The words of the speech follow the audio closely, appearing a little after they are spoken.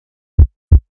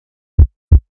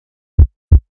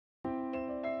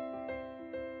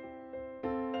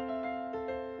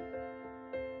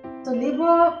So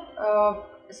labor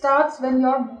starts when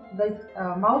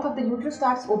the mouth of the uterus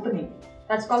starts opening.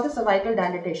 That's called the cervical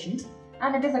dilatation,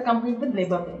 and it is accompanied with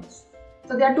labor pains.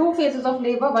 So there are two phases of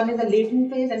labor. One is the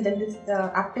latent phase and then this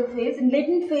active phase. In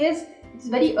latent phase, it's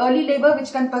very early labor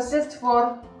which can persist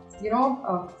for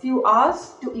a few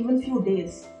hours to even few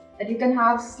days. That you can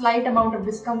have slight amount of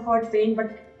discomfort, pain,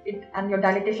 but your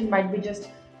dilatation might be just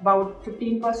about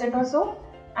 15% or so,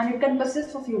 and it can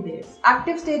persist for few days.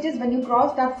 Active stage is when you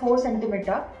cross that 4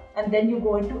 centimeter and then you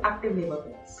go into active labor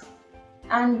pains.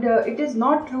 And it is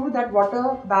not true that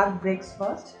water bag breaks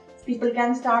first. People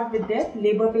can start with their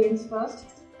labor pains first,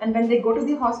 and when they go to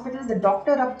the hospital, the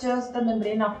doctor ruptures the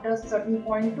membrane after a certain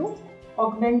point to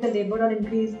augment the labor or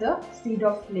increase the speed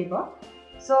of labor.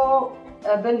 So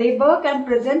the labor can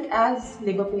present as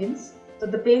labor pains. So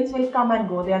the pains will come and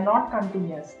go, they are not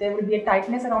continuous. There will be a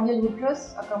tightness around your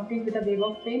uterus accompanied with a wave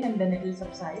of pain, and then it will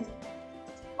subside.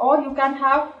 Or you can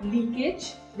have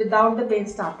leakage without the pain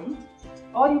starting,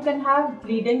 or you can have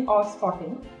bleeding or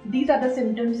spotting. These are the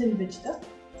symptoms in which the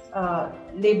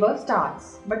labor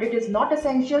starts, but it is not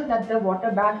essential that the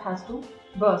water bag has to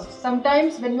burst.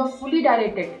 Sometimes when you are fully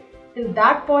dilated, till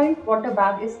that point water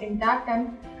bag is intact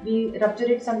and we rupture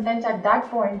it sometimes at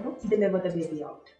that point to deliver the baby out.